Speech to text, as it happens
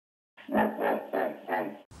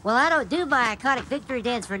Well, I don't do my iconic victory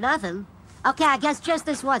dance for nothing. Okay, I guess just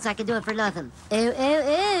this once I can do it for nothing. Ew, ew,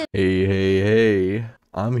 ew. Hey.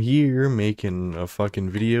 I'm here making a fucking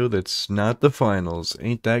video that's not the finals.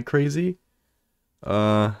 Ain't that crazy?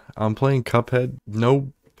 I'm playing Cuphead.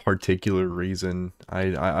 No particular reason.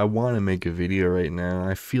 I want to make a video right now.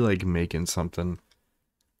 I feel like making something.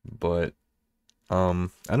 But, I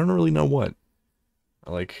don't really know what.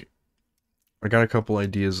 Like, I got a couple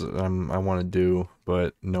ideas that I want to do,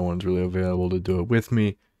 but no one's really available to do it with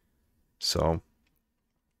me. So,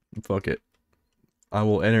 fuck it. I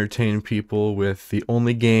will entertain people with the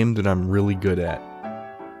only game that I'm really good at.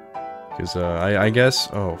 Because, I guess...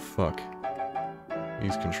 Oh, fuck.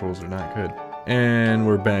 These controls are not good. And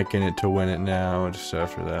we're back in it to win it now, just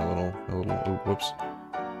after that little whoops.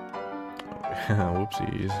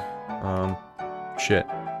 Whoopsies. Shit.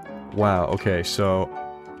 Wow, okay, so...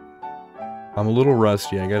 I'm a little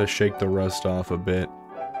rusty, I gotta shake the rust off a bit.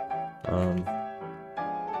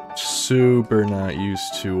 Super not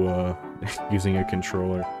used to, using a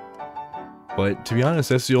controller. But, to be honest,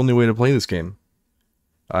 that's the only way to play this game.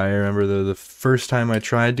 I remember the first time I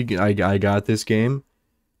tried to get... I got this game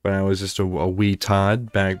when I was just a wee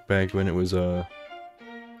Todd, back when it was,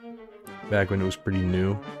 pretty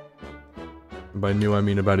new. And by new, I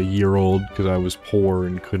mean about a year old, because I was poor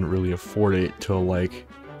and couldn't really afford it till, like,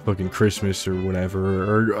 fucking Christmas or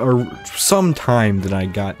whatever, or some time that I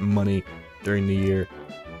got money during the year.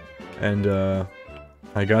 And,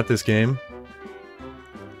 I got this game,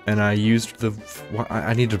 and I used the...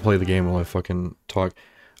 I need to play the game while I fucking talk.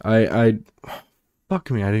 Fuck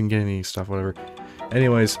me, I didn't get any stuff, whatever.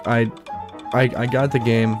 Anyways, I got the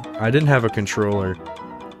game. I didn't have a controller,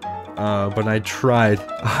 but I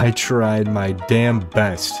tried my damn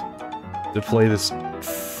best to play this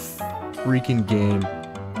freaking game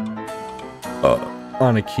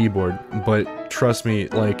on a keyboard. But trust me,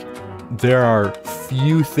 like, there are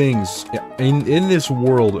few things in this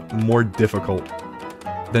world more difficult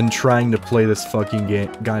than trying to play this fucking game.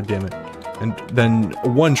 God damn it. And then,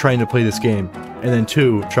 one, trying to play this game, and then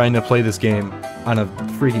two, trying to play this game on a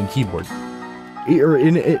freaking keyboard.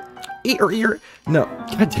 No,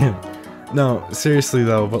 goddamn. No, seriously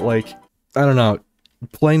though, but like, I don't know,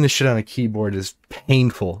 playing this shit on a keyboard is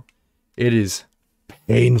painful. It is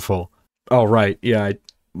painful. Oh right, yeah,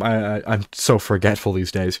 I'm so forgetful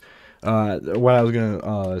these days. What I was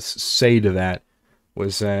gonna say to that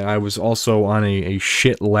was that I was also on a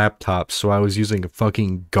shit laptop, so I was using a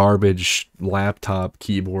fucking garbage laptop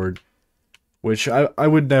keyboard, which I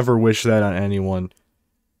would never wish that on anyone,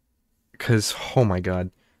 because, oh my god.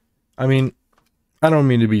 I mean, I don't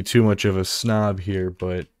mean to be too much of a snob here,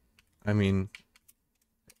 but, I mean,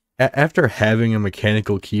 after having a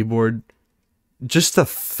mechanical keyboard, just the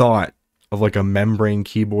thought of, like, a membrane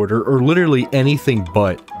keyboard, or literally anything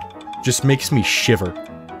but, just makes me shiver.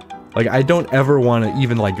 Like, I don't ever want to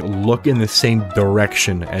even, like, look in the same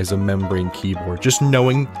direction as a membrane keyboard. Just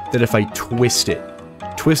knowing that if I twist it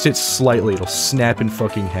slightly, it'll snap in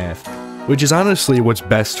fucking half. Which is honestly what's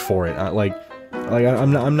best for it.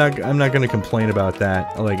 I'm not gonna complain about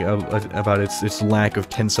that, like, about its lack of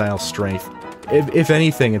tensile strength. If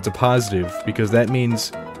anything, it's a positive, because that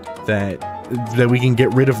means that we can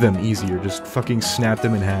get rid of them easier. Just fucking snap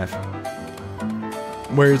them in half.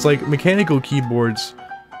 Whereas, like, mechanical keyboards,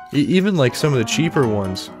 even like some of the cheaper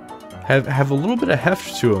ones, have a little bit of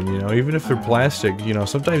heft to them, you know, even if they're plastic. You know,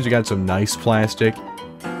 sometimes you got some nice plastic,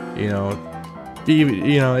 you know,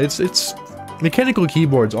 it's mechanical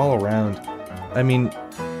keyboards all around. I mean,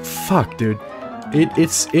 fuck, dude,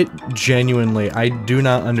 it genuinely, I do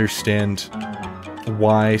not understand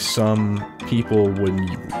why some people would,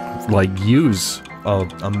 like, use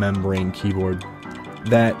a membrane keyboard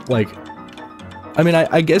that, like, I mean,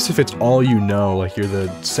 I guess if it's all you know, like, you're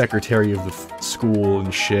the secretary of the school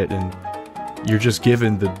and shit, and you're just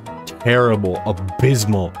given the terrible,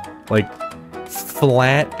 abysmal, like,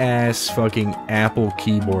 flat-ass fucking Apple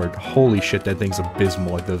keyboard. Holy shit, that thing's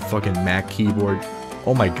abysmal. Like, the fucking Mac keyboard.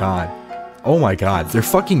 Oh my god. Oh my god, they're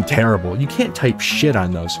fucking terrible. You can't type shit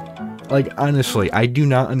on those. Like, honestly, I do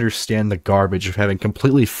not understand the garbage of having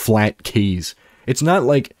completely flat keys. It's not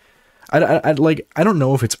like... I don't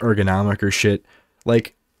know if it's ergonomic or shit.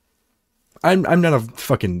 Like, I'm not a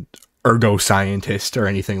fucking ergo scientist or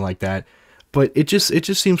anything like that, but it just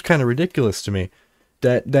seems kind of ridiculous to me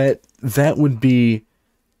that would be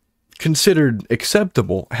considered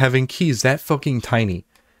acceptable, having keys that fucking tiny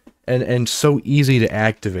and so easy to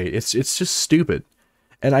activate. It's just stupid.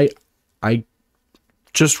 And I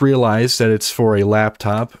just realized that it's for a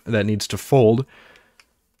laptop that needs to fold,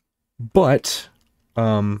 but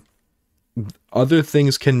Other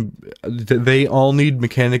things they all need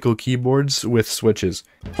mechanical keyboards with switches.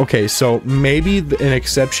 Okay, so maybe an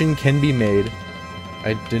exception can be made.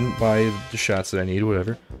 I didn't buy the shots that I need,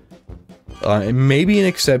 whatever. Maybe an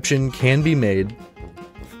exception can be made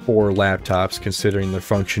for laptops, considering their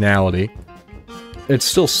functionality. It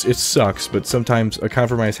sucks, but sometimes a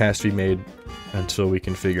compromise has to be made until we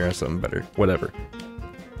can figure out something better. Whatever.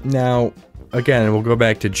 Now, again, we'll go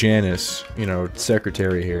back to Janice, you know,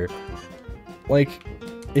 secretary here. Like,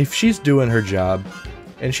 if she's doing her job,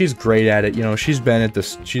 and she's great at it, you know, she's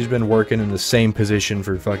been working in the same position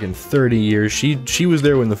for fucking 30 years, she was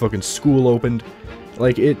there when the fucking school opened,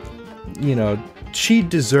 like, you know, she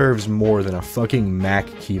deserves more than a fucking Mac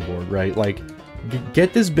keyboard, right? Like,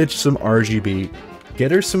 get this bitch some RGB,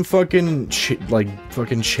 get her some fucking,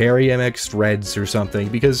 fucking Cherry MX Reds or something,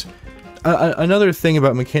 because another thing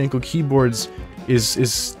about mechanical keyboards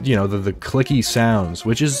is you know, the clicky sounds,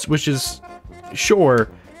 which is sure,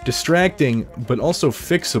 distracting, but also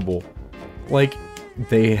fixable. Like,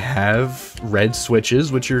 they have red switches,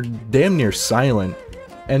 which are damn near silent,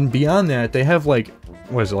 and beyond that, they have, like,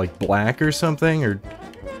 what is it, like black or something, or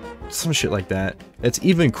some shit like that. It's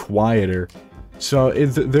even quieter. So,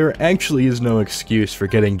 there actually is no excuse for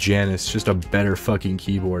getting Janice just a better fucking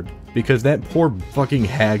keyboard, because that poor fucking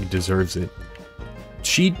hag deserves it.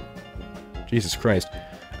 Jesus Christ.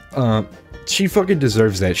 She fucking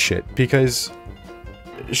deserves that shit, because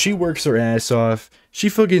she works her ass off. She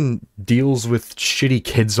fucking deals with shitty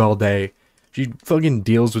kids all day. She fucking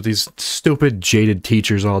deals with these stupid, jaded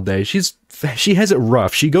teachers all day. She has it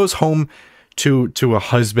rough. She goes home to a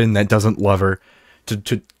husband that doesn't love her,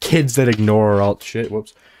 to kids that ignore her all kids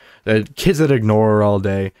that ignore her all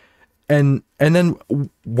day. And then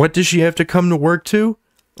what does she have to come to work to?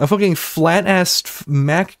 A fucking flat-ass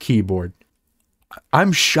Mac keyboard.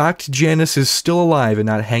 I'm shocked Janice is still alive and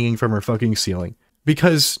not hanging from her fucking ceiling.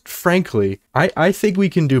 Because, frankly, I think we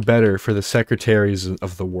can do better for the secretaries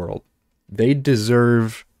of the world. They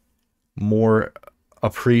deserve more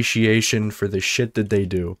appreciation for the shit that they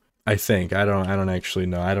do. I think. I don't actually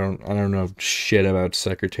know. I don't know shit about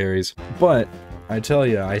secretaries. But I tell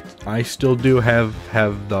you, I still do have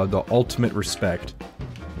the ultimate respect.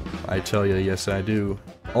 I tell you, yes I do.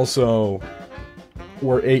 Also,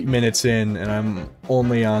 we're 8 minutes in and I'm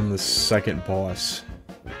only on the second boss.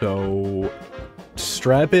 So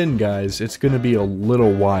strap in, guys. It's gonna be a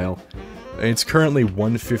little while. It's currently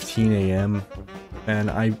 1:15 a.m. and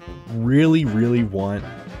I really want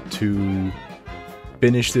to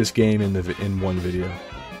finish this game in one video.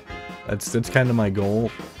 That's kind of my goal.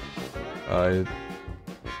 I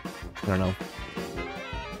don't know.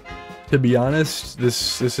 To be honest,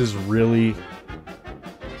 this is really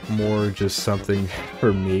more just something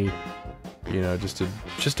for me, you know, just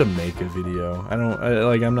to make a video.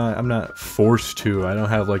 I'm not forced to. I don't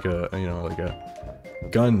have like a, you know, like a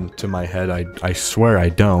gun to my head. I swear I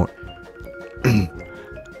don't.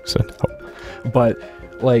 So no. But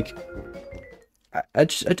like I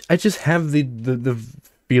just have the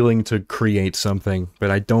feeling to create something,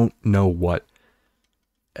 but I don't know what.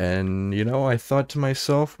 And you know, I thought to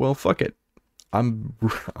myself, well, fuck it. I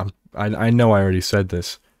know I already said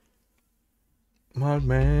this. Mod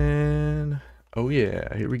man. Oh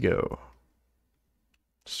yeah, here we go.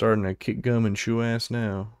 Starting to kick gum and chew ass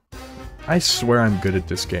now. I swear I'm good at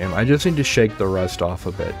this game. I just need to shake the rust off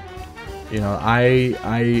a bit. You know,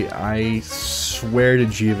 I swear to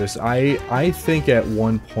Jeeves, I think at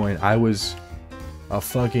one point I was a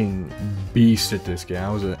fucking beast at this game. I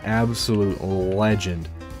was an absolute legend.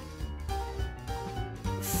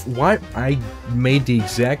 Why I made the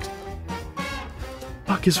exact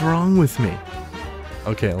fuck is wrong with me?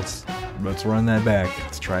 Okay, let's run that back.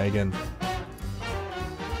 Let's try again.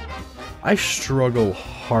 I struggle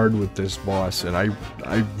hard with this boss, and I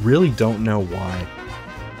really don't know why.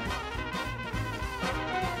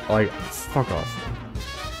 Like, fuck off.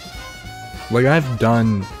 Like, I've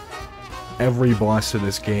done every boss in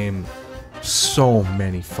this game so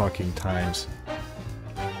many fucking times.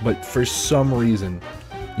 But for some reason,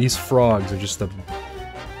 these frogs are just the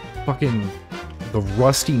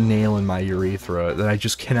rusty nail in my urethra that I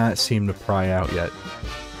just cannot seem to pry out yet.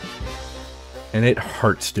 And it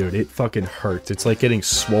hurts, dude. It fucking hurts. It's like getting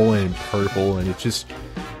swollen and purple, and it just...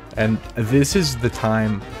 And this is the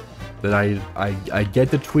time that I get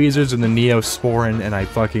the tweezers and the Neosporin, and I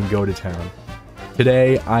fucking go to town.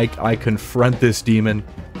 Today, I confront this demon,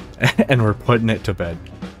 and we're putting it to bed.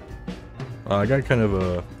 I got kind of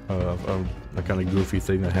a kind of goofy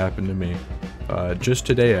thing that happened to me. Just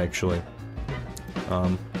today, actually.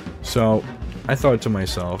 So, I thought to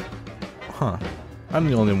myself, huh, I'm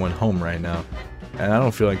the only one home right now, and I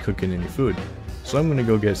don't feel like cooking any food. So I'm gonna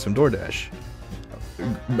go get some DoorDash.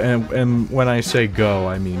 And when I say go,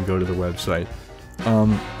 I mean go to the website.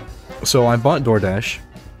 So I bought DoorDash.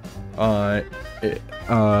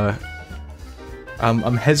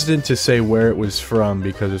 I'm hesitant to say where it was from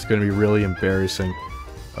because it's gonna be really embarrassing.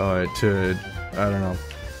 I don't know.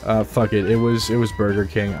 Fuck it. It was Burger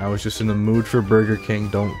King. I was just in the mood for Burger King.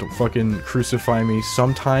 Don't fucking crucify me.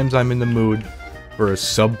 Sometimes I'm in the mood for a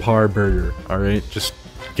subpar burger. All right, just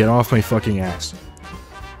get off my fucking ass.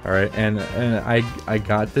 All right, and I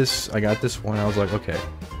got this one. I was like, okay,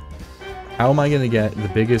 how am I gonna get the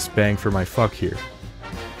biggest bang for my fuck here?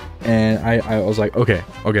 And I was like, okay.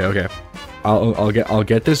 I'll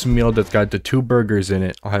get this meal that's got the 2 burgers in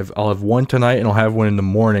it. I'll have one tonight and I'll have one in the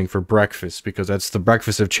morning for breakfast because that's the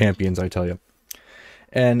breakfast of champions, I tell you.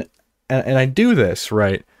 And I do this,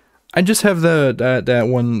 right? I just have that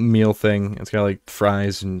one meal thing. It's got like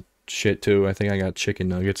fries and shit too. I think I got chicken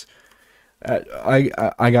nuggets.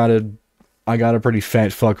 I got a pretty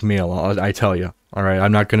fat fuck meal, I tell you. All right,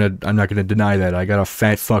 I'm not gonna deny that. I got a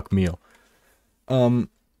fat fuck meal.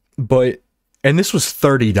 And this was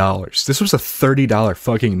 $30. This was a $30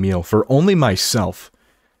 fucking meal for only myself.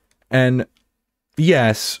 And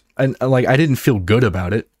yes, and like I didn't feel good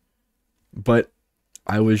about it, but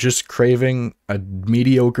I was just craving a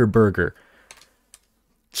mediocre burger.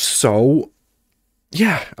 So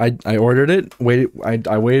yeah, I ordered it.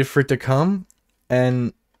 I waited for it to come,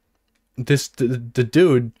 and the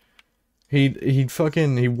dude, he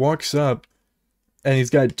walks up. And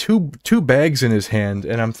he's got two bags in his hand,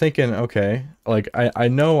 and I'm thinking, okay, like, I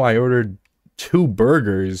know I ordered 2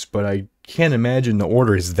 burgers, but I can't imagine the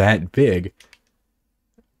order is that big.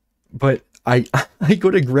 But I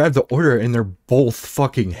go to grab the order, and they're both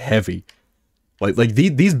fucking heavy. Like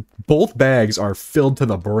these both bags are filled to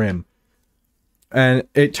the brim. And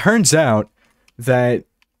it turns out that,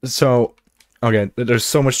 so, okay, there's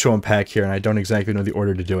so much to unpack here, and I don't exactly know the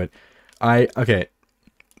order to do it. I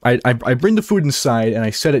bring the food inside and I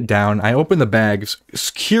set it down. I open the bags,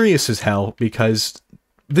 curious as hell, because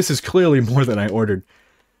this is clearly more than I ordered.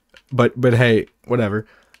 But hey, whatever.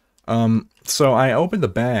 So I open the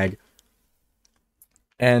bag,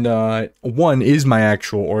 and one is my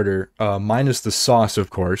actual order, minus the sauce, of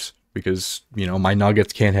course, because, you know, my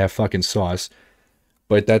nuggets can't have fucking sauce.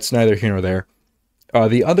 But that's neither here nor there.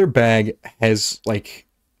 The other bag has like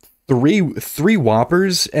three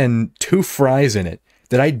Whoppers and 2 fries in it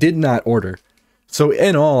that I did not order. So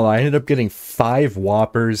in all, I ended up getting 5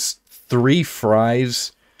 Whoppers, 3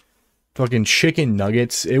 fries, fucking chicken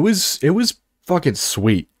nuggets. It was fucking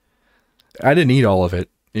sweet. I didn't eat all of it,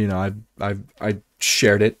 you know. I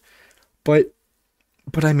shared it, but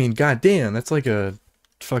I mean, goddamn, that's like it's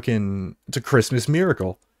a Christmas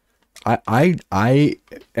miracle. I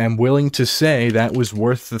am willing to say that was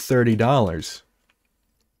worth the $30.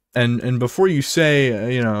 And before you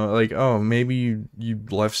say, you know, like, oh, maybe you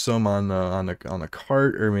left some on the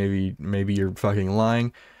cart, or maybe you're fucking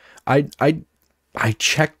lying, I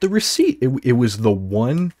checked the receipt. It was the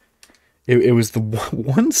one. It was the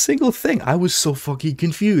one single thing. I was so fucking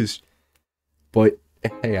confused. But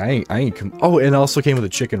hey, I ain't oh, and it also came with a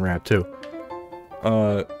chicken wrap too.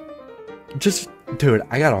 Just, dude,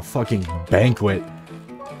 I got a fucking banquet.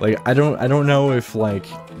 Like, I don't know if like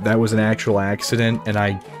that was an actual accident and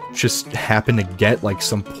I just happened to get like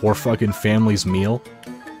some poor fucking family's meal.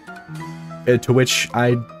 To which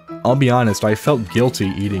I'll be honest, I felt guilty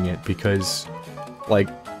eating it because, like,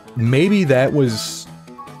 maybe that was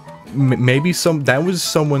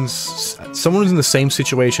someone was in the same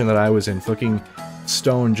situation that I was in, fucking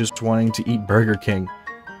stoned, just wanting to eat Burger King,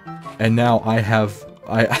 and now I'm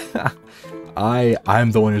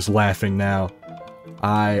the one who's laughing now.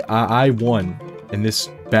 I won in this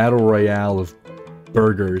battle royale of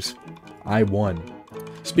burgers. I won.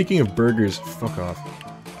 Speaking of burgers, fuck off.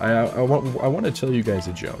 I want to tell you guys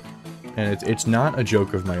a joke, and it's not a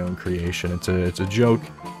joke of my own creation. It's a joke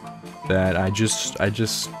that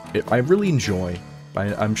I really enjoy.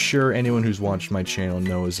 I'm sure anyone who's watched my channel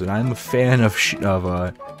knows that I'm a fan of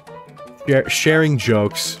sharing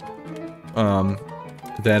jokes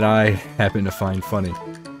that I happen to find funny.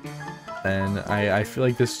 And I feel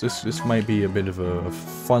like this might be a bit of a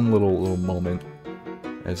fun little moment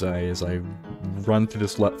as I run through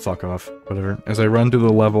this fuck off, whatever. As I run through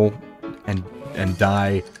the level and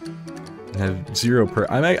die and have 0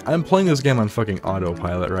 I'm playing this game on fucking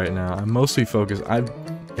autopilot right now. I'm mostly focused.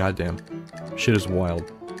 Goddamn, shit is wild.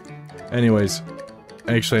 Anyways,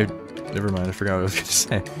 actually, never mind. I forgot what I was gonna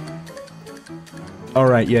say. All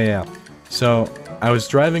right, yeah. So I was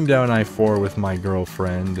driving down I-4 with my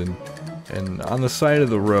girlfriend, and on the side of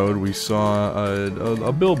the road we saw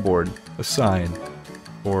a billboard a sign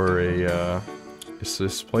for a it's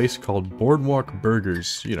this place called Boardwalk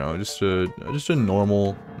Burgers. You know, just a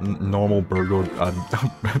normal burger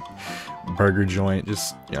burger joint.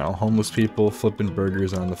 Just, you know, homeless people flipping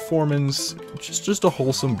burgers on the Foreman's. Just a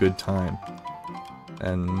wholesome good time.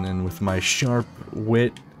 And with my sharp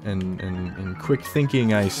wit and quick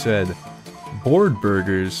thinking, I said, board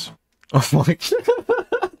burgers. Oh my god.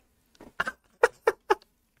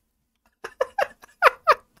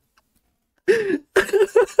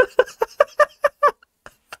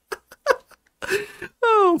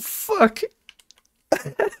 Oh, fuck.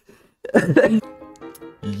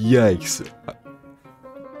 Yikes.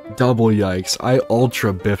 Double yikes. I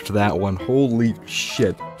ultra biffed that one. Holy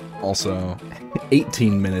shit. Also,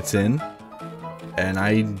 18 minutes in. And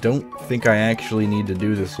I don't think I actually need to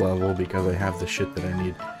do this level because I have the shit that I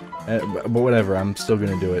need. But whatever, I'm still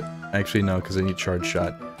gonna do it. Actually, no, because I need charge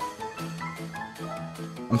shot.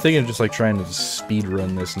 I'm thinking of just like trying to speed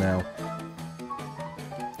run this now.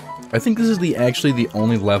 I think this is actually the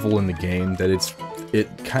only level in the game that it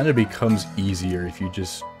kind of becomes easier if you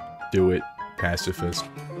just do it pacifist.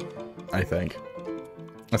 I think.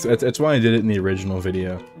 That's why I did it in the original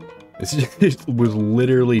video. It was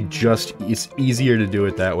literally just, it's easier to do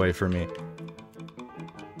it that way for me.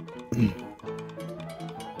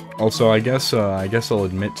 Also, I guess I'll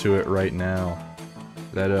admit to it right now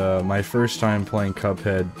that my first time playing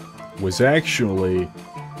Cuphead was actually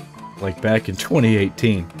like back in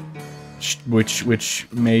 2018. Which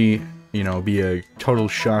may, you know, be a total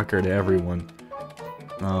shocker to everyone.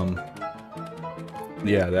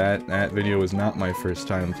 Yeah, that video was not my first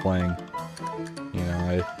time playing. You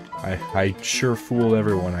know, I sure fooled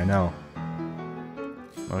everyone, I know.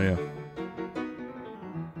 Oh yeah.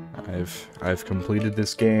 I've completed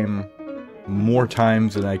this game more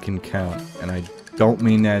times than I can count, and I don't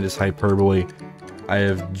mean that as hyperbole. I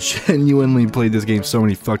have genuinely played this game so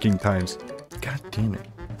many fucking times. God damn it.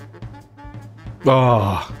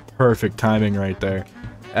 Oh, perfect timing right there.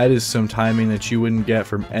 That is some timing that you wouldn't get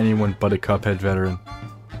from anyone but a Cuphead veteran.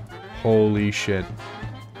 Holy shit.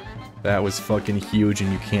 That was fucking huge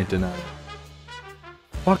and you can't deny it.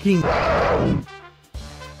 Fucking...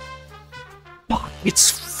 It's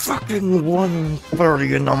fucking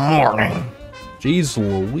 1:30 in the morning. Jeez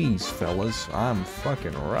Louise, fellas. I'm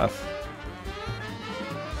fucking rough.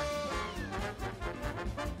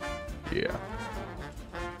 Yeah.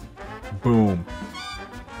 Boom.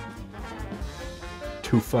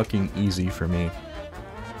 Too fucking easy for me.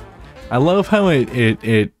 I love how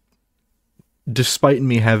it despite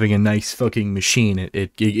me having a nice fucking machine,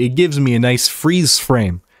 it gives me a nice freeze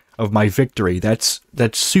frame of my victory. That's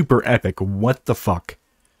super epic. What the fuck?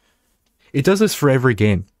 It does this for every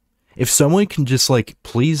game. If someone can just, like,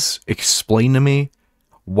 please explain to me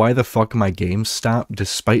why the fuck my games stop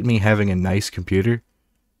despite me having a nice computer.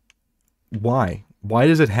 Why? Why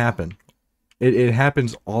does it happen? It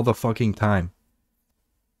happens all the fucking time.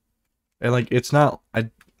 And, like, it's not...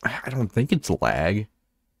 I don't think it's lag.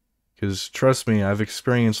 Because, trust me, I've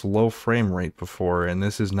experienced low frame rate before, and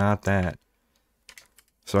this is not that.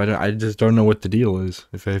 So I just don't know what the deal is.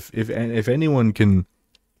 If anyone can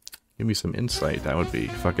give me some insight, that would be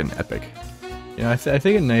fucking epic. You know, I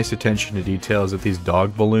think a nice attention to detail is that these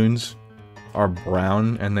dog balloons are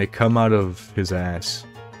brown, and they come out of his ass.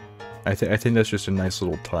 I think that's just a nice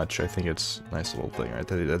little touch. I think it's a nice little thing, right?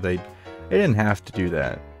 They didn't have to do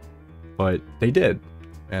that, but they did,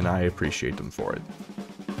 and I appreciate them for it.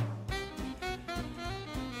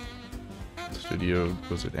 Studio,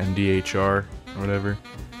 was it NDHR or whatever?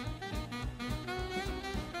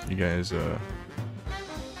 You guys,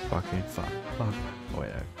 fucking fuck. Oh wait,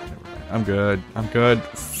 never mind. I'm good. I'm good.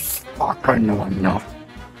 Fuck, I know enough.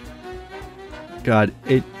 God,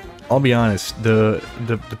 I'll be honest. The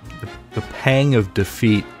pang of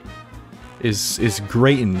defeat is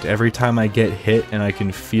greatened every time I get hit, and I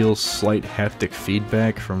can feel slight haptic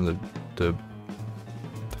feedback from the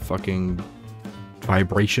fucking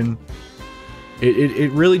vibration.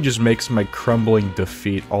 It really just makes my crumbling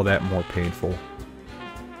defeat all that more painful.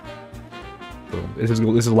 Boom. This is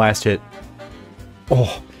the last hit.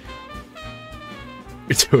 Oh,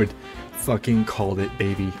 dude, fucking called it,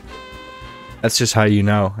 baby. That's just how you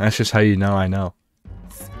know. That's just how you know I know.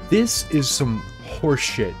 This is some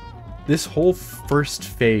horseshit. This whole first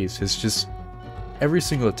phase is just... every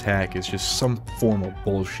single attack is just some form of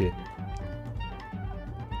bullshit.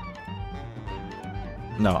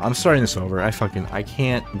 No, I'm starting this over. I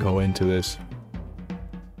can't go into this.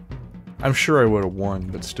 I'm sure I would have won,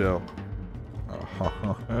 but still.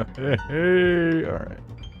 Alright.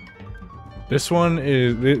 This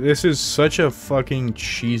is such a fucking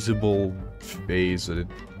cheesable phase that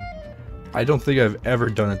I don't think I've ever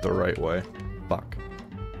done it the right way. Fuck.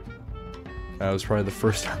 That was probably the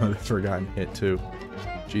first time I've ever gotten hit, too.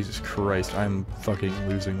 Jesus Christ, I'm fucking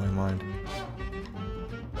losing my mind.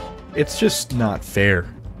 It's just not fair,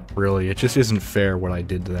 really. It just isn't fair what I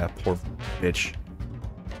did to that poor bitch.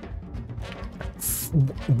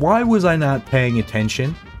 Why was I not paying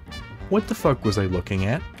attention? What the fuck was I looking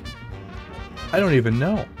at? I don't even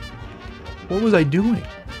know. What was I doing?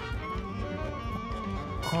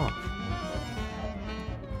 Oh.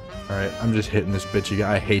 Alright, I'm just hitting this bitch again.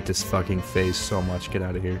 I hate this fucking face so much. Get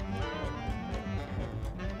out of here.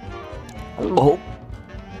 Oh.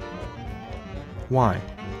 Why?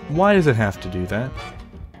 Why does it have to do that?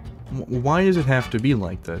 Why does it have to be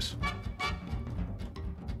like this?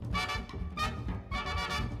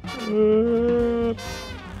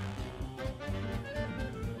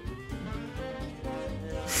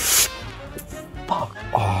 Fuck.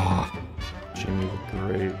 Oh. Jimmy the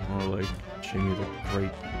Great. More like Jimmy the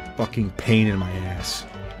Great. Fucking pain in my ass.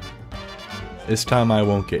 This time I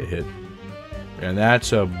won't get hit. And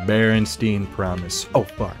that's a Berenstein promise. Oh,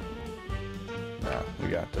 fuck. Nah, we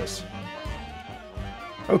got this.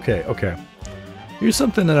 Okay, okay. Here's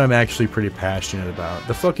something that I'm actually pretty passionate about.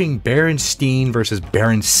 The fucking Berenstein versus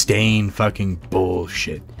Berenstain fucking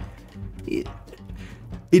bullshit.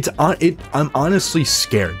 I'm honestly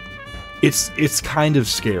scared. It's kind of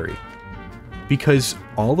scary. Because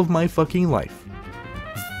all of my fucking life,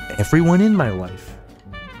 everyone in my life,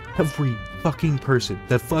 every fucking person,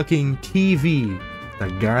 the fucking TV, the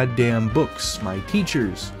goddamn books, my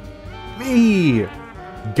teachers, me,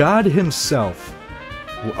 God himself,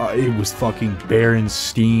 it was fucking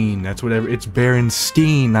Berenstein. That's whatever. It's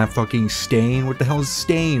Berenstein, not fucking Stain. What the hell is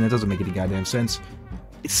Stain? That doesn't make any goddamn sense.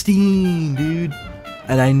 It's Steen, dude.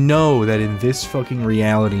 And I know that in this fucking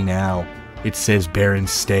reality now, it says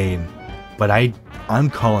Berenstain. But I'm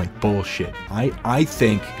calling bullshit. I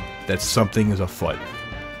think that something is afoot.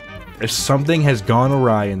 If something has gone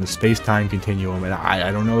awry in the space-time continuum, and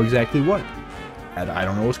I don't know exactly what. I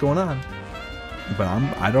don't know what's going on. But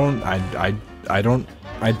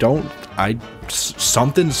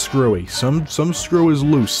something's screwy. Some screw is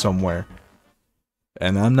loose somewhere.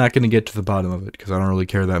 And I'm not going to get to the bottom of it, because I don't really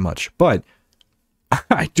care that much. But,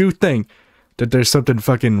 I do think that there's something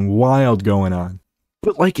fucking wild going on.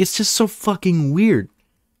 But, like, it's just so fucking weird.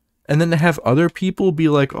 And then to have other people be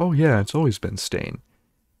like, oh yeah, it's always been Stain.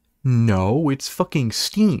 No, it's fucking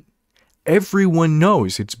Steen. Everyone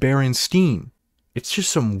knows it's Berenstein. It's just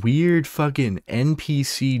some weird fucking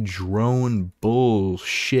NPC drone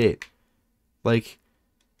bullshit. Like,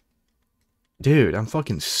 dude, I'm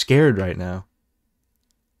fucking scared right now.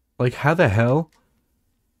 Like, how the hell?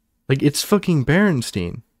 Like, it's fucking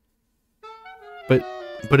Berenstein.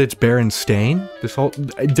 But it's Berenstain?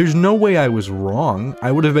 There's no way I was wrong.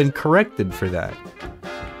 I would have been corrected for that.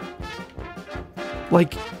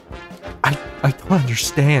 Like, I don't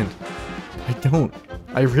understand.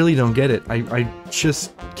 I really don't get it. I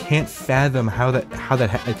just can't fathom how that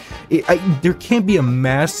there can't be a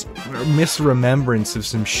mass misremembrance of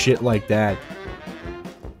some shit like that.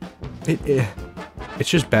 It's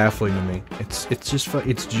just baffling to me.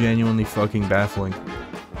 It's genuinely fucking baffling.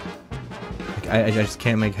 Like, I just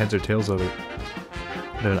can't make heads or tails of it.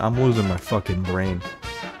 Dude, I'm losing my fucking brain.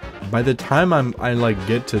 By the time I like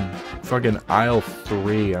get to fucking aisle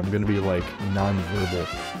 3, I'm gonna be like non-verbal.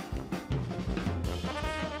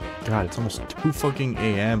 God, it's almost 2 fucking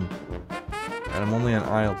AM. And I'm only on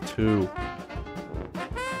aisle 2.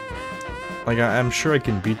 Like, I'm sure I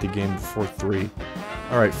can beat the game before 3.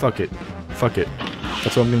 Alright, fuck it. Fuck it.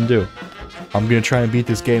 That's what I'm gonna do. I'm gonna try and beat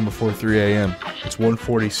this game before 3 AM. It's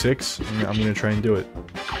 1:46, and I'm gonna try and do it.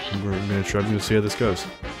 I'm gonna see how this goes.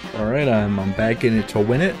 Alright, I'm back in it to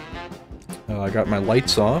win it. I got my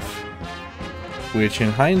lights off. Which,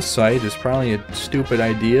 in hindsight, is probably a stupid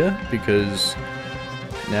idea, because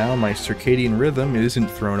now my circadian rhythm isn't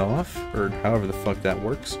thrown off, or however the fuck that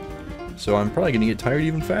works. So I'm probably gonna get tired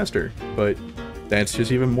even faster, but that's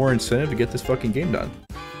just even more incentive to get this fucking game done.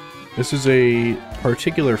 This is a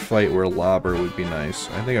particular fight where Lobber would be nice.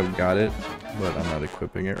 I think I've got it, but I'm not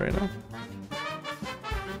equipping it right now.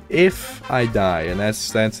 If I die, and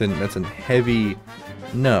that's a heavy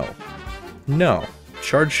no. No.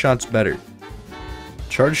 Charge shot's better.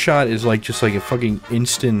 Charge shot is like just like a fucking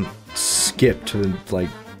instant skip to the, like,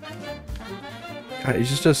 God, it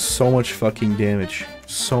just does so much fucking damage.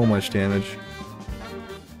 So much damage.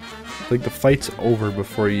 Like, the fight's over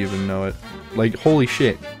before you even know it. Like, holy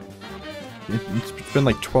shit. It's been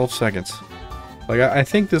like 12 seconds. Like, I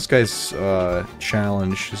think this guy's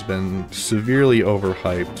challenge has been severely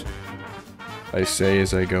overhyped. I say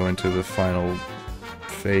as I go into the final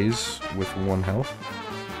phase with 1 health.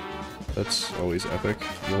 That's always epic.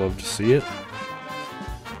 You love to see it.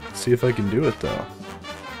 Let's see if I can do it though.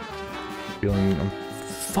 I'm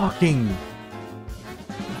fucking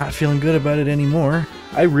not feeling good about it anymore.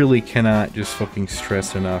 I really cannot just fucking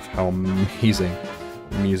stress enough how amazing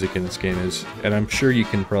the music in this game is, and I'm sure you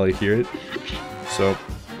can probably hear it. So,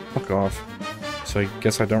 fuck off. So I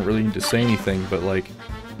guess I don't really need to say anything, but like,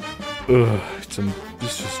 ugh, it's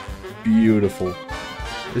just beautiful.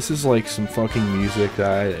 This is like some fucking music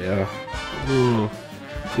that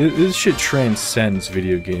this shit transcends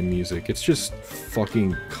video game music. It's just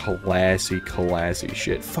fucking classy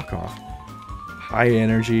shit. Fuck off. High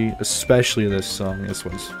energy, especially this song. This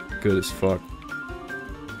one's good as fuck.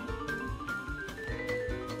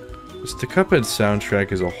 The Cuphead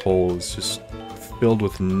soundtrack as a whole is just filled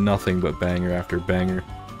with nothing but banger after banger.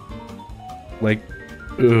 Like,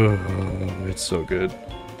 ugh, it's so good.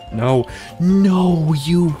 No,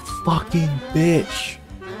 you fucking bitch.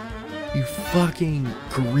 You fucking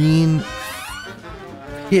green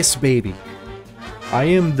piss baby. I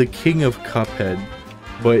am the king of Cuphead,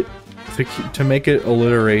 but to make it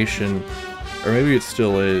alliteration, or maybe it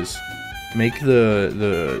still is, make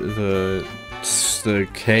the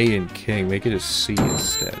K in king, make it a C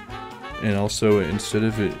instead. And also, instead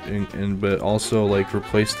of it, but also like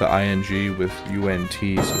replace the ing with unt,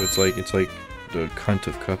 so it's like the cunt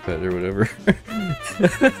of Cuphead or whatever.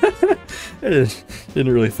 I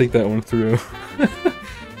didn't really think that one through.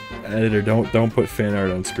 Editor, don't put fan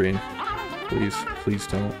art on screen, please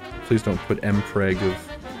don't put mpreg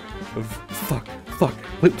of fuck.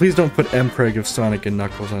 Please don't put mpreg of Sonic and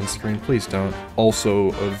Knuckles on screen. Please don't.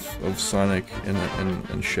 Also of Sonic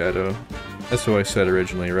and Shadow. That's what I said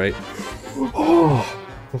originally, right? Oh,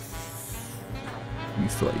 you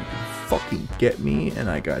thought you could fucking get me, and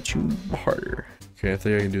I got you harder. Okay, I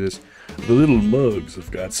think I can do this. The little mugs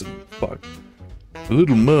have got some fuck. The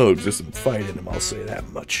little mugs, there's some fight in them, I'll say that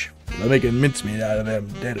much. They're making mincemeat out of them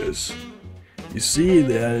debtors. You see,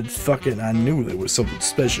 I knew there was something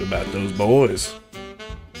special about those boys.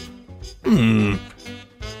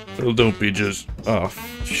 Well, don't be just... oh,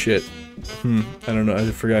 shit. I don't know, I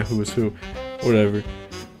forgot who was who. Whatever.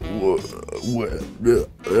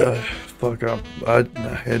 Fuck up.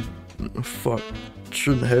 Fuck.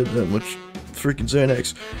 Shouldn't have had that much freaking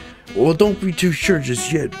Xanax. Well, don't be too sure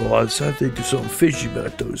just yet, boss. I think there's something fishy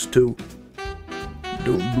about those two.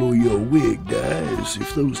 Don't blow your wig, guys.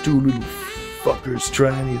 If those two little fuckers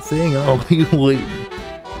try anything, I'll be waiting.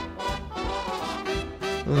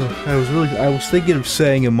 I was thinking of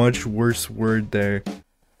saying a much worse word there.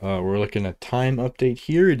 We're looking at time update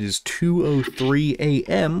here. It is 2:03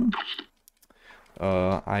 a.m.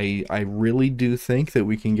 I really do think that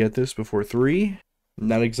we can get this before 3.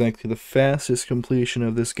 Not exactly the fastest completion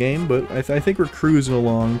of this game, but I think we're cruising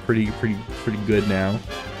along pretty good now.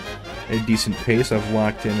 At a decent pace. I've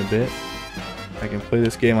locked in a bit. I can play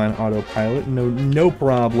this game on autopilot, no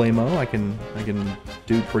problemo. I can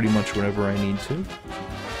do pretty much whatever I need to.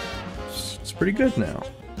 It's pretty good now.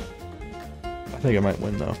 I think I might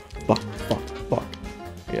win though. Fuck.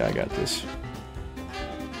 Yeah, I got this.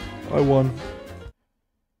 I won.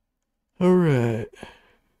 Alright.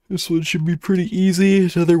 This one should be pretty easy.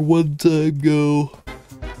 Another one-time go.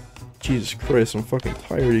 Jesus Christ, I'm fucking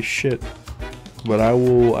tired as shit. But I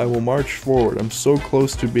will march forward. I'm so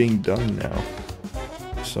close to being done now.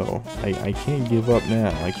 So I can't give up now.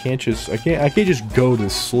 I can't just go to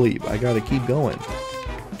sleep. I gotta keep going.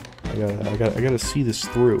 I gotta see this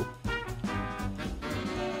through.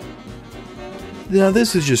 Now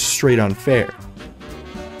this is just straight unfair.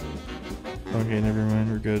 Okay, never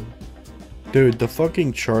mind, we're good. Dude, the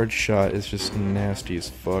fucking charge shot is just nasty as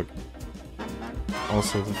fuck.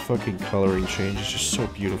 Also, the fucking coloring change is just so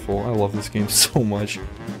beautiful. I love this game so much.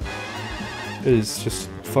 It is just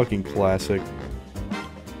fucking classic.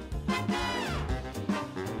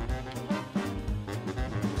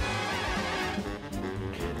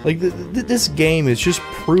 Like, this game is just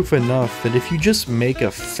proof enough that if you just make a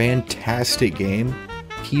fantastic game,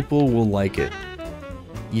 people will like it.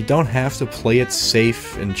 You don't have to play it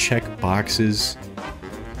safe and check boxes.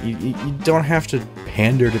 You don't have to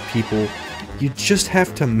pander to people. You just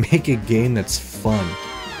have to make a game that's fun.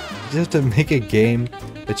 You just have to make a game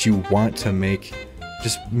that you want to make.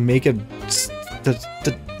 Just make it...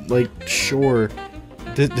 like, sure.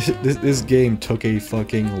 This game took a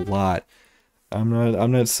fucking lot. I'm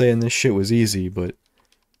not saying this shit was easy, but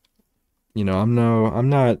you know, I'm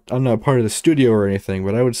not part of the studio or anything,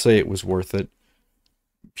 but I would say it was worth it.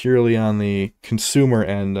 Purely on the consumer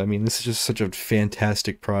end, I mean, this is just such a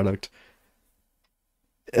fantastic product.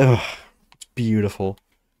 Ugh, it's beautiful.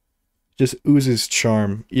 Just oozes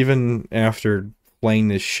charm, even after playing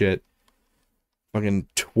this shit fucking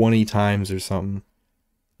 20 times or something.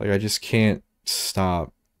 Like, I just can't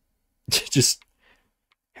stop. Just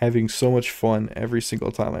having so much fun every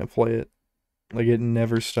single time I play it. Like, it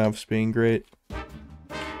never stops being great.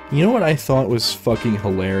 You know what I thought was fucking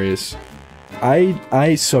hilarious?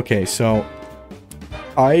 Okay, so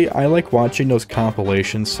I like watching those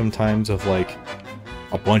compilations sometimes of like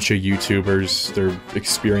a bunch of YouTubers, their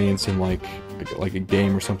experience in like a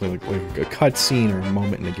game or something, like a cutscene or a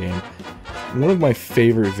moment in the game. One of my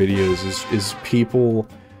favorite videos is people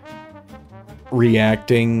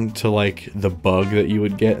reacting to like the bug that you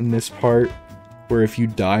would get in this part, where if you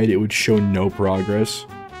died it would show no progress.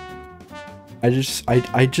 I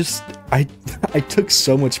took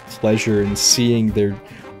so much pleasure in seeing their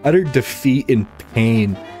utter defeat and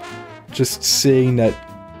pain, just seeing that,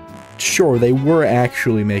 sure, they were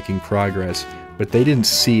actually making progress, but they didn't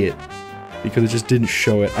see it, because it just didn't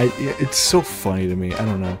show it. It's so funny to me, I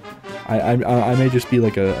don't know. I may just be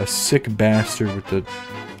like a sick bastard with the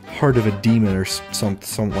heart of a demon or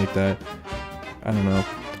something like that. I don't know.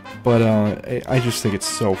 But, I just think it's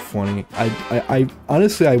so funny. I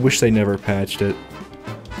honestly, I wish they never patched it.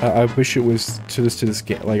 I wish it was to this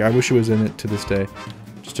game. Like, I wish it was in it to this day.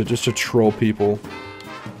 Just to troll people.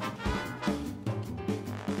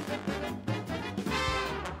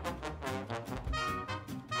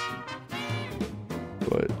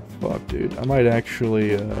 But, fuck, dude. I might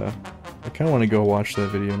actually, I kinda wanna go watch that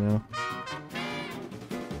video now.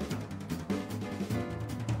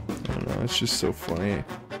 I don't know, it's just so funny.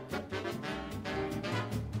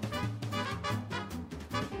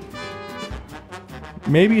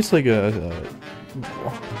 Maybe it's like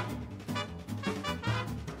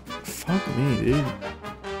fuck me, dude.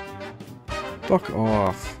 Fuck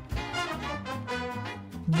off.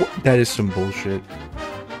 What? That is some bullshit.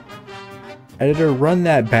 Editor, run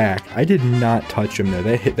that back. I did not touch him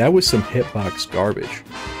there. That was some hitbox garbage.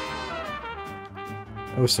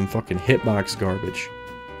 That was some fucking hitbox garbage.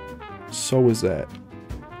 So was that.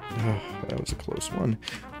 Oh, that was a close one.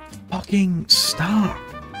 Fucking stop.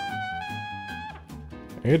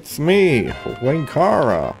 It's me,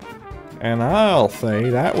 Winkara, and I'll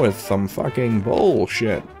say that was some fucking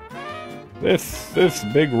bullshit. This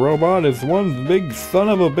big robot is one big son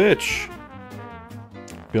of a bitch.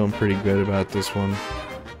 Feeling pretty good about this one.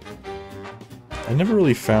 I never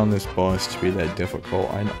really found this boss to be that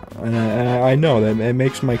difficult. I know that it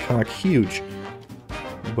makes my cock huge,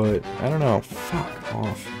 but I don't know. Fuck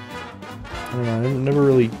off. I don't know. I never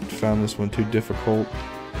really found this one too difficult.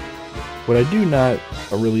 What I do not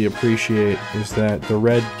really appreciate is that the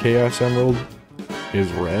red Chaos Emerald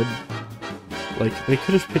is red. Like, they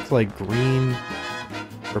could have picked, like, green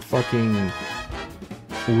or fucking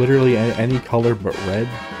literally any color but red,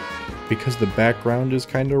 because the background is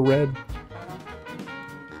kind of red.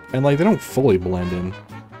 And, like, they don't fully blend in,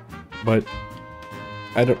 but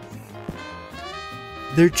I don't...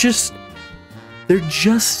 They're just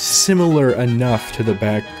similar enough to the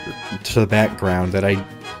background that I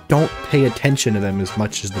don't pay attention to them as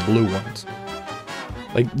much as the blue ones.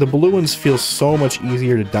 Like, the blue ones feel so much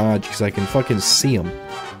easier to dodge because I can fucking see them.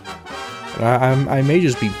 I may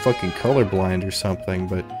just be fucking colorblind or something,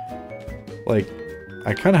 but, like,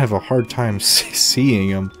 I kind of have a hard time seeing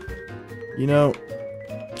them. You know,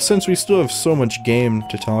 since we still have so much game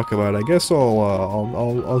to talk about, I guess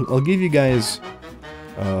I'll give you guys,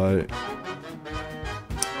 I'll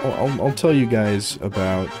tell you guys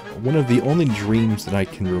about one of the only dreams that I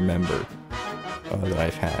can remember that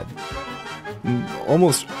I've had.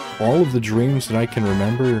 Almost all of the dreams that I can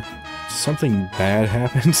remember, something bad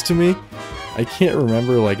happens to me. I can't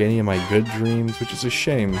remember like any of my good dreams, which is a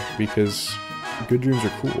shame because good dreams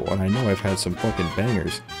are cool, and I know I've had some fucking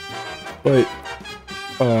bangers. But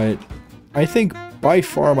I think by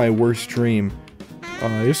far my worst dream,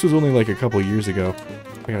 this was only like a couple years ago.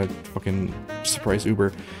 I got a fucking surprise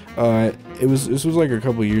Uber. This was like a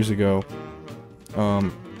couple years ago.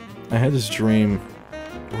 I had this dream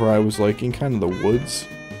where I was like in kind of the woods,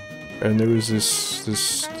 and there was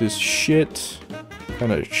this shit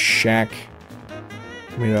kind of shack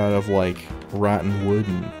made out of like rotten wood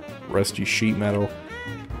and rusty sheet metal,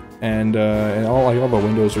 and all the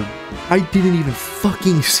windows are. I didn't even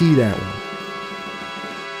fucking see that one.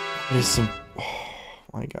 There's some.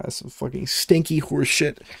 Oh my god, some fucking stinky horse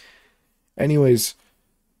shit. Anyways,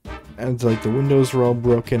 and like the windows were all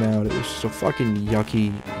broken out. It was just a fucking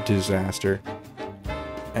yucky disaster.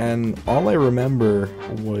 And all I remember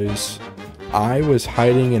was I was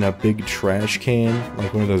hiding in a big trash can,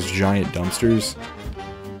 like one of those giant dumpsters.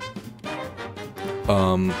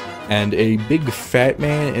 and a big fat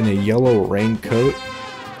man in a yellow raincoat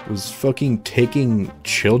was fucking taking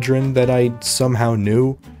children that I somehow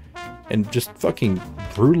knew and just fucking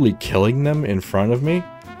brutally killing them in front of me.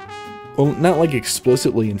 Well, not like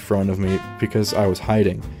explicitly in front of me because I was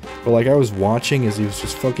hiding, but like I was watching as he was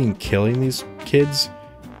just fucking killing these kids.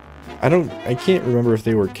 I can't remember if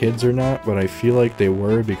they were kids or not, but I feel like they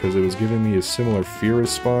were because it was giving me a similar fear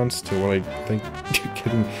response to what I think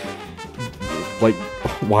getting, like,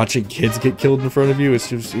 watching kids get killed in front of you.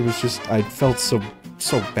 It was just, I felt so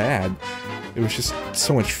bad. It was just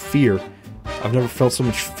so much fear. I've never felt so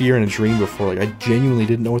much fear in a dream before. Like, I genuinely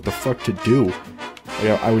didn't know what the fuck to do.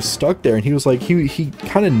 Like, I was stuck there, and he was like, he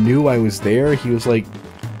kind of knew I was there. He was like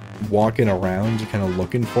walking around, kind of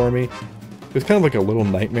looking for me. It was kind of like a little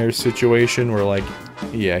nightmare situation where, like,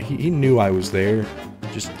 yeah, he knew I was there,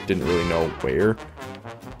 just didn't really know where.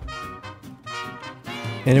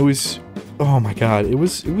 And it was, oh my god, it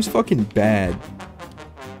was fucking bad.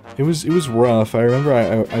 It was rough. I remember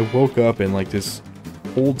I woke up in like this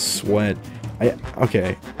cold sweat.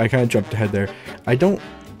 Okay, I kind of jumped ahead there. I don't,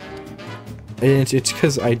 and it's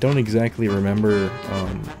because I don't exactly remember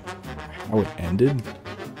how it ended.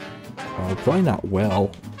 Probably not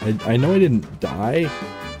well. I know I didn't die.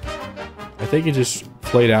 I think it just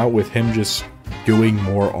played out with him just doing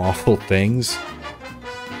more awful things.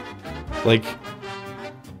 Like,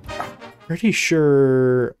 I'm pretty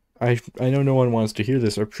sure, I know no one wants to hear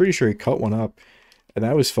this, I'm pretty sure he cut one up, and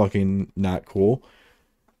that was fucking not cool.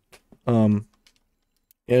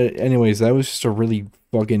 Anyways, that was just a really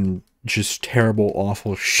fucking just terrible,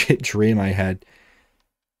 awful shit dream I had.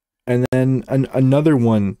 And then another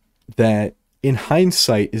one that, in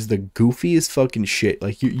hindsight, is the goofiest fucking shit.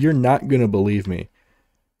 Like, you're not gonna believe me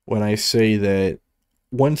when I say that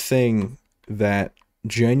one thing that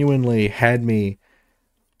genuinely had me,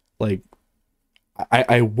 like,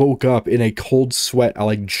 I woke up in a cold sweat. I,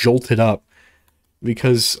 like, jolted up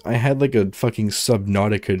because I had, like, a fucking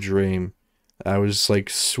Subnautica dream. I was,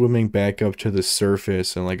 like, swimming back up to the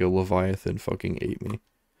surface and, like, a Leviathan fucking ate me.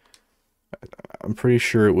 I'm pretty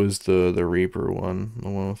sure it was the Reaper one. The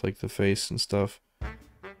one with, like, the face and stuff.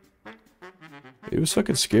 It was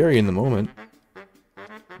fucking scary in the moment.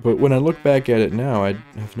 But when I look back at it now, I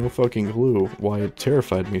have no fucking clue why it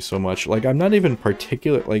terrified me so much. Like, I'm not even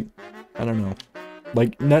particular, like, I don't know.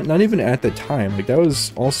 Like, not even at the time. Like, that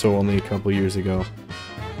was also only a couple years ago.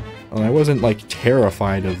 And I wasn't, like,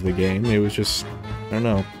 terrified of the game. It was just, I don't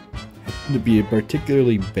know. It happened to be a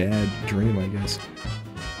particularly bad dream, I guess.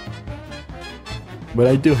 But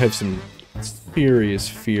I do have some serious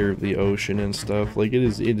fear of the ocean and stuff. Like, it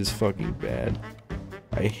is fucking bad.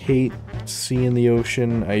 I hate seeing the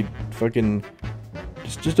ocean. I fucking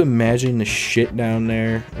just imagine the shit down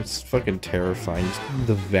there. It's fucking terrifying. Just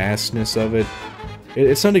the vastness of it.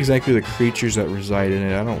 It's not exactly the creatures that reside in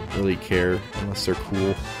it. I don't really care unless they're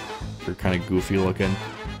cool. They're kind of goofy looking.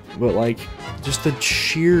 But like, just the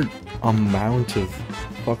sheer amount of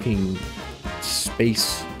fucking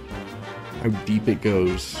space, how deep it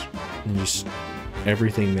goes, and just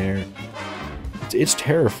everything there. It's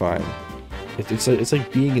terrifying. It's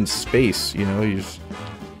like being in space, you know. You just,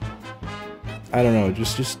 I don't know,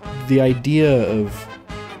 just the idea of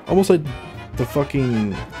almost like the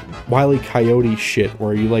fucking Wile E. Coyote shit,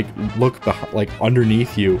 where you like look like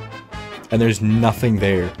underneath you, and there's nothing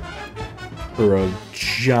there, or a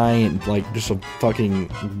giant, like, just a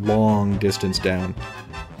fucking long distance down.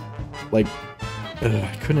 Like,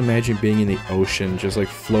 I couldn't imagine being in the ocean, just like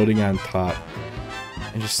floating on top,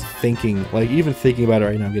 and just thinking, like, even thinking about it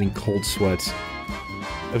right now, I'm getting cold sweats,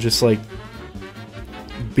 of just like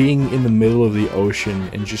being in the middle of the ocean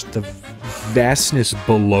and just the vastness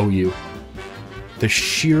below you. The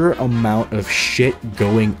sheer amount of shit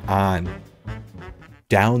going on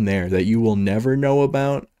down there that you will never know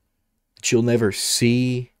about, that you'll never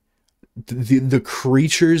see, the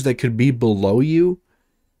creatures that could be below you,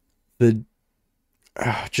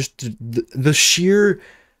 just the sheer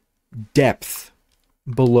depth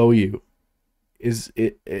below you is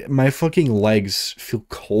my fucking legs feel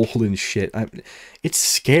cold and shit. It's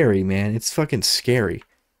scary, man. It's fucking scary.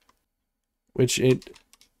 Which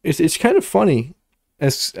it's kind of funny.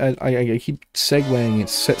 As I keep segueing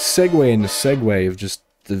the segue of just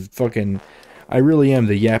the fucking, I really am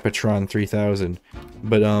the Yapatron 3000.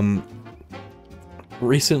 But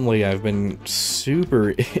recently I've been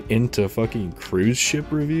super into fucking cruise ship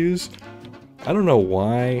reviews. I don't know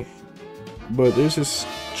why, but there's this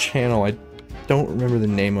channel, I don't remember the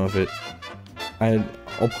name of it.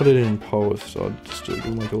 I'll put it in post, so I'll just do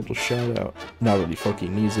like a little shout out. Not that he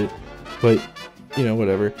fucking needs it, but you know,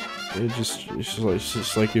 whatever. It's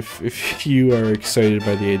just like if you are excited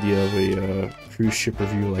by the idea of a cruise ship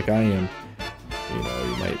review like I am,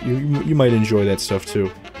 you know, you might enjoy that stuff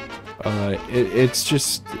too. It's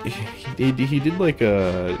just he did like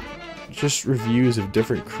just reviews of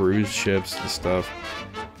different cruise ships and stuff,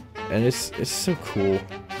 and it's so cool.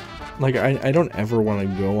 Like I don't ever want to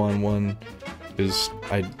go on one because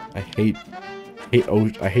I hate the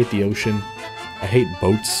ocean. I hate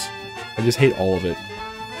boats. I just hate all of it.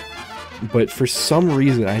 But for some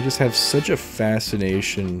reason, I just have such a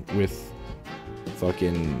fascination with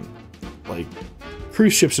fucking, like,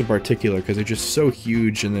 cruise ships in particular, because they're just so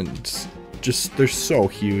huge, and then it's just, they're so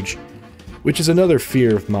huge. Which is another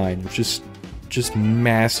fear of mine, just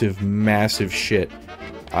massive, massive shit.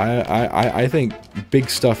 I think big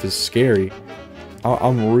stuff is scary.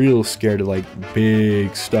 I'm real scared of, like,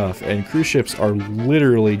 big stuff, and cruise ships are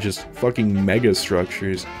literally just fucking mega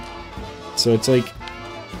structures. So it's like,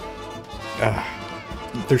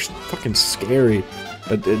 they're fucking scary.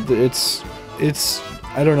 It's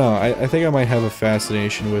I don't know, I think I might have a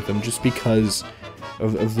fascination with them just because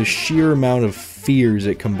of the sheer amount of fears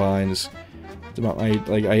it combines. It's about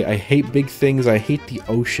I hate big things, I hate the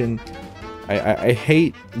ocean, I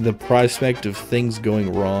hate the prospect of things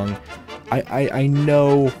going wrong. I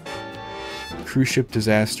know cruise ship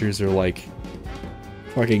disasters are like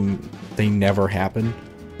fucking, they never happen,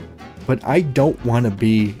 but I don't want to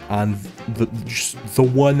be on the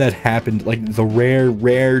one that happened, like the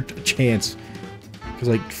rare chance, because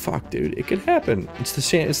like fuck dude, it could happen. It's the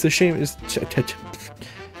same, it's the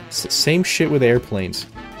same shit with airplanes.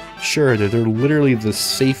 Sure, they're literally the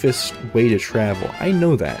safest way to travel. I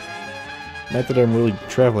know that. Not that I'm really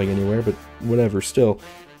traveling anywhere, but whatever, still.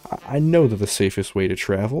 I know they're the safest way to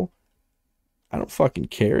travel. I don't fucking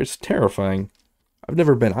care. It's terrifying. I've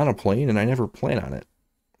never been on a plane, and I never plan on it.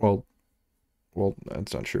 Well,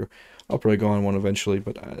 that's not true. I'll probably go on one eventually,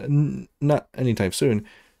 but not anytime soon.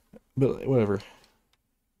 But whatever.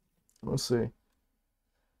 Let's see.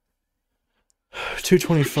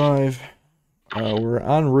 2:25. We're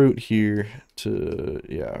en route here to,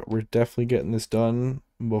 yeah, we're definitely getting this done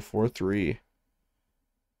before 3.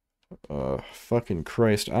 Fucking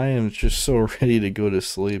Christ, I am just so ready to go to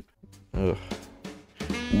sleep. Ugh.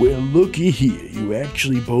 Well, looky here, you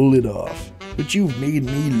actually pulled it off, but you've made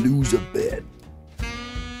me lose a bet.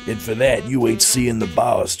 And for that, you ain't seeing the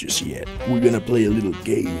boss just yet. We're gonna play a little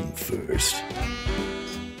game first.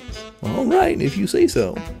 Alright, if you say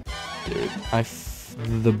so. Dude,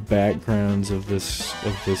 the backgrounds of this,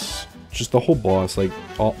 just the whole boss, like,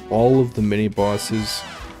 all of the mini-bosses,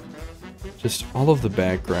 just all of the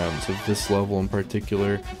backgrounds of this level in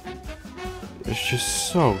particular, it's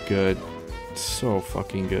just so good. It's so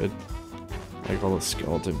fucking good. Like all the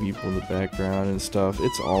skeleton people in the background and stuff,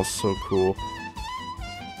 it's all so cool.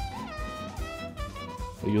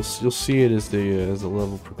 You'll see it as the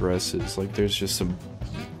level progresses. Like there's just some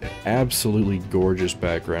absolutely gorgeous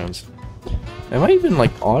backgrounds. Am I even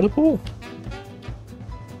like audible?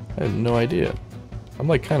 I have no idea. I'm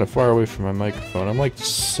like kind of far away from my microphone. I'm like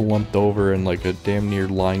slumped over in like a damn near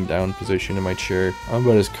lying down position in my chair. I'm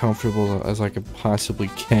about as comfortable as I could possibly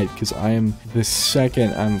get, because I am, the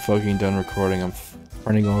second I'm fucking done recording, I'm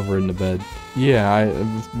running over into bed. Yeah,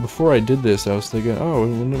 before I did this, I was thinking, oh,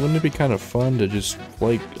 wouldn't it be kind of fun to just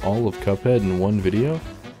play all of Cuphead in one video?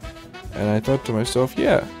 And I thought to myself,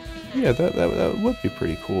 yeah, that would be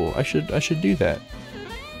pretty cool. I should do that.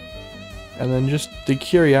 And then just the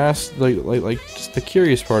just the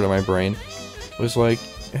curious part of my brain was like,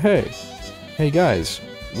 hey guys,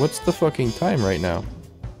 what's the fucking time right now?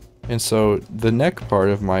 And so the neck part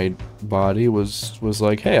of my body was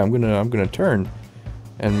like, hey, I'm gonna turn.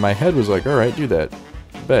 And my head was like, alright, do that.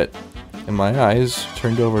 Bet. And my eyes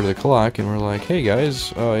turned over to the clock and were like, hey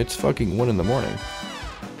guys, it's fucking 1 in the morning.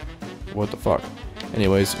 What the fuck?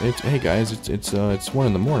 Anyways, hey guys, it's 1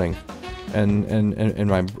 in the morning. And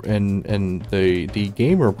the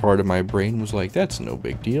gamer part of my brain was like, that's no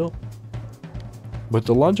big deal. But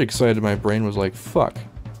the logic side of my brain was like, fuck,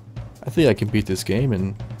 I think I can beat this game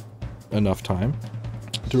in enough time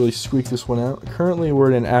to really squeak this one out. Currently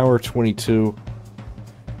we're at 1:22.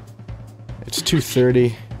 It's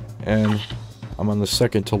 2:30, and I'm on the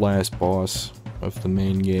second to last boss of the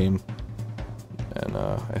main game. And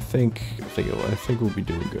I think we'll be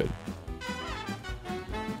doing good.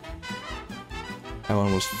 That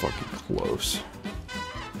one was fucking close.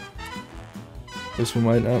 This one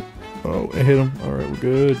might not. Oh, it hit him. Alright, we're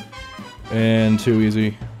good. And too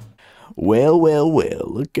easy. Well,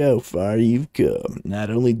 look how far you've come. Not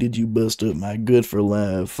only did you bust up my good for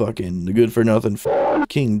nothing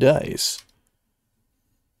King Dice,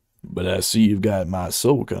 But I see you've got my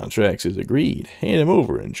soul contracts as agreed. Hand him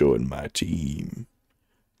over and join my team.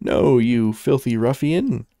 No, you filthy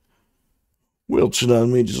ruffian. Welching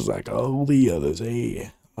on me just like all the others, eh?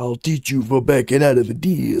 I'll teach you for backing out of a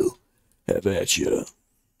deal. Have at ya.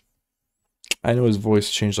 I know his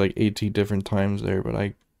voice changed like 18 different times there,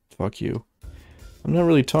 but fuck you. I'm not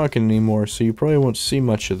really talking anymore, so you probably won't see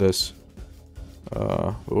much of this.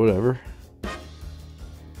 But whatever.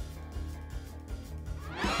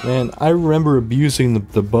 Man, I remember abusing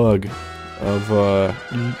the bug of,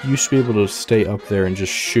 you used to be able to stay up there and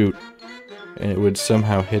just shoot, and it would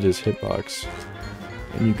somehow hit his hitbox.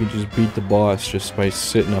 And you could just beat the boss just by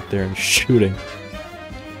sitting up there and shooting.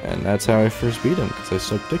 And that's how I first beat him, because I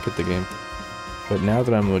sucked dick at the game. But now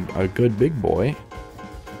that I'm a good big boy,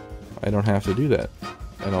 I don't have to do that.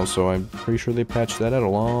 And also, I'm pretty sure they patched that out a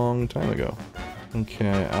long time ago.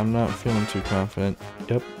 Okay, I'm not feeling too confident.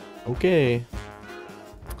 Yep, okay.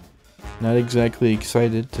 Not exactly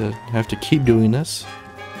excited to have to keep doing this.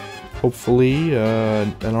 Hopefully, I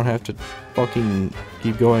don't have to fucking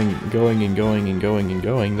keep going.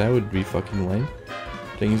 That would be fucking lame.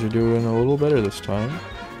 Things are doing a little better this time.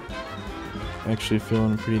 Actually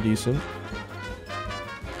feeling pretty decent.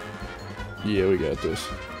 Yeah, we got this.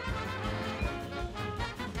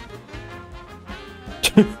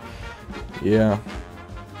 Yeah.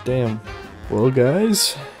 Damn. Well,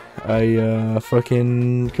 guys, I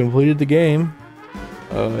fucking completed the game.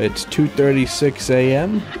 It's 2:36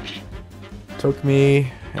 a.m. Took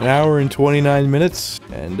me an hour and 29 minutes,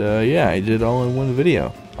 and yeah, I did it all in one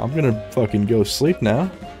video. I'm gonna fucking go sleep now.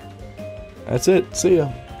 That's it. See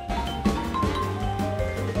ya.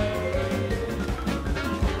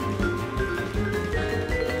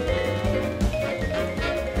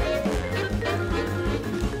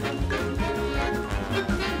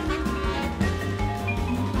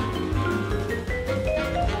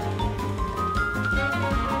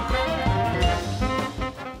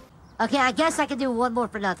 Okay, I guess I can do one more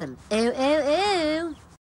for nothing. Ew, ew, ew.